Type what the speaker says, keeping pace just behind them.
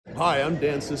Hi, I'm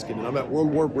Dan Siskin, and I'm at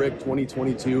World War Brick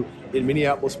 2022 in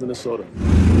Minneapolis, Minnesota.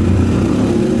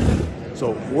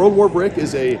 So, World War Brick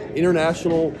is a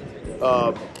international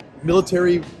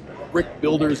military brick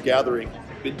builders gathering.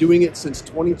 Been doing it since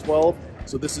 2012,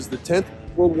 so this is the 10th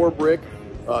World War Brick.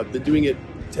 Been doing it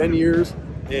 10 years,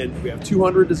 and we have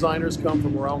 200 designers come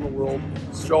from around the world,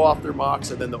 show off their mocks,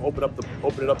 and then they'll open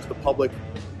it up to the public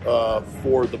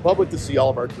for the public to see all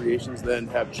of our creations. Then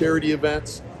have charity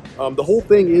events. The whole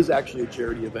thing is actually a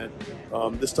charity event.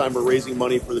 This time we're raising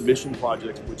money for the Mission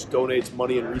Project, which donates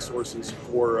money and resources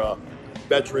for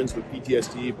veterans with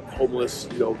PTSD, homeless,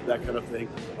 that kind of thing.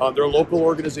 They're a local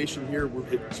organization here.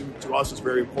 To us, it's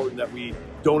very important that we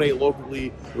donate locally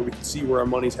where we can see where our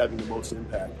money's having the most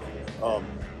impact.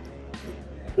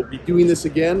 We'll be doing this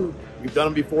again. We've done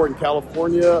them before in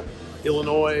California,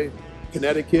 Illinois,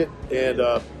 Connecticut, and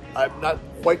I'm not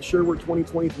quite sure where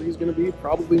 2023 is going to be.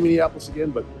 Probably Minneapolis again,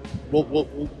 but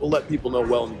we'll let people know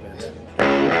well in advance.